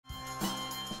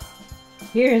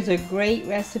Here is a great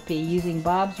recipe using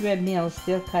Bob's Red Mill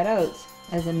steel-cut oats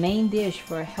as a main dish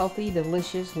for a healthy,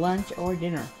 delicious lunch or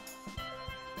dinner.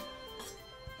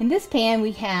 In this pan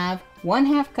we have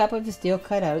 1/2 cup of the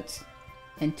steel-cut oats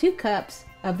and 2 cups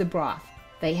of the broth.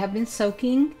 They have been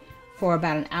soaking for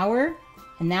about an hour,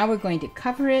 and now we're going to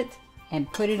cover it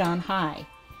and put it on high.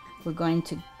 We're going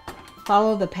to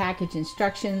follow the package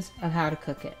instructions of how to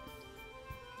cook it.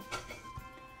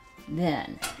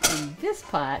 Then, in this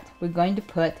pot, we're going to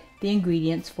put the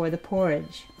ingredients for the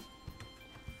porridge.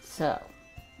 So,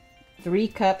 3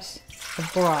 cups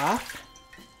of broth.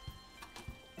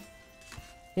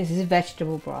 This is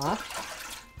vegetable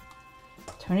broth.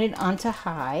 Turn it onto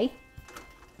high,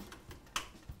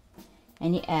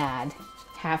 and you add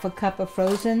 1/2 cup of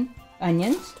frozen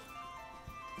onions,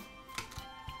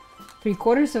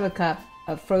 3/4 cup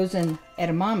of frozen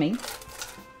edamame,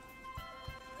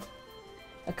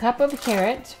 1 cup of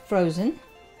carrots frozen,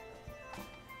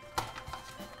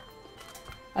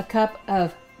 1 cup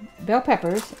of bell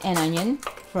peppers and onion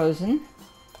frozen,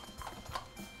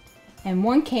 and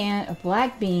 1 can of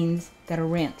black beans that are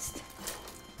rinsed.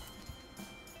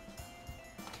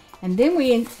 And then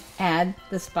we add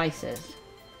the spices.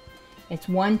 It's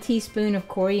 1 teaspoon of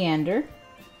coriander,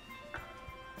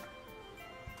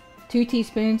 2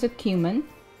 teaspoons of cumin,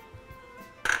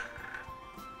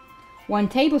 1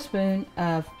 tablespoon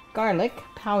of garlic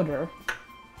powder,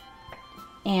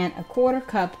 and 1/4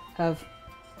 cup of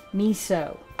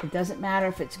miso. It doesn't matter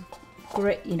if it's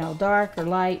dark or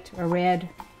light or red,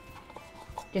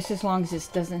 just as long as it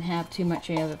doesn't have too much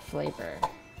other flavor.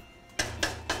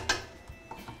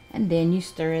 And then you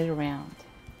stir it around.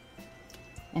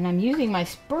 And I'm using my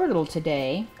Spurtle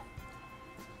today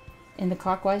in the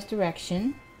clockwise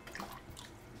direction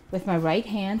with my right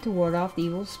hand to ward off the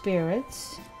evil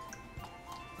spirits.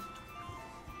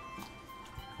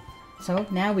 So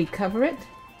now we cover it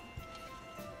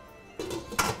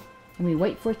and we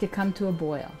wait for it to come to a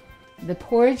boil. The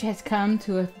porridge has come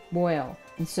to a boil,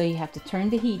 and so you have to turn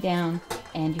the heat down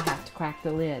and you have to crack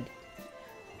the lid.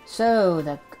 So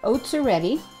the oats are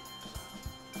ready.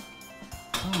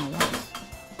 Oh, yes.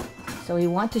 So we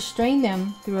want to strain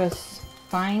them through a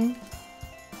fine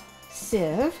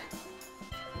sieve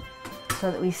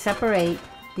so that we separate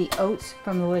the oats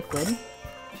from the liquid.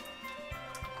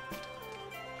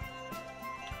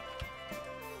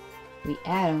 We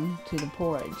add them to the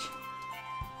porridge.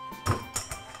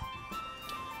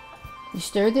 You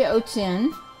stir the oats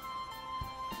in.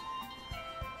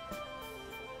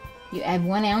 You add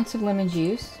 1 ounce of lemon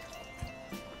juice.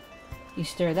 You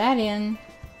stir that in,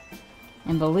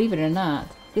 and believe it or not,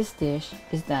 this dish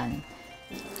is done.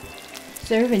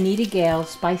 Serve Anita Gayle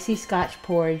spicy Scotch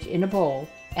porridge in a bowl,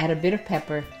 add a bit of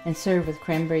pepper, and serve with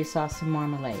cranberry sauce and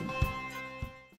marmalade.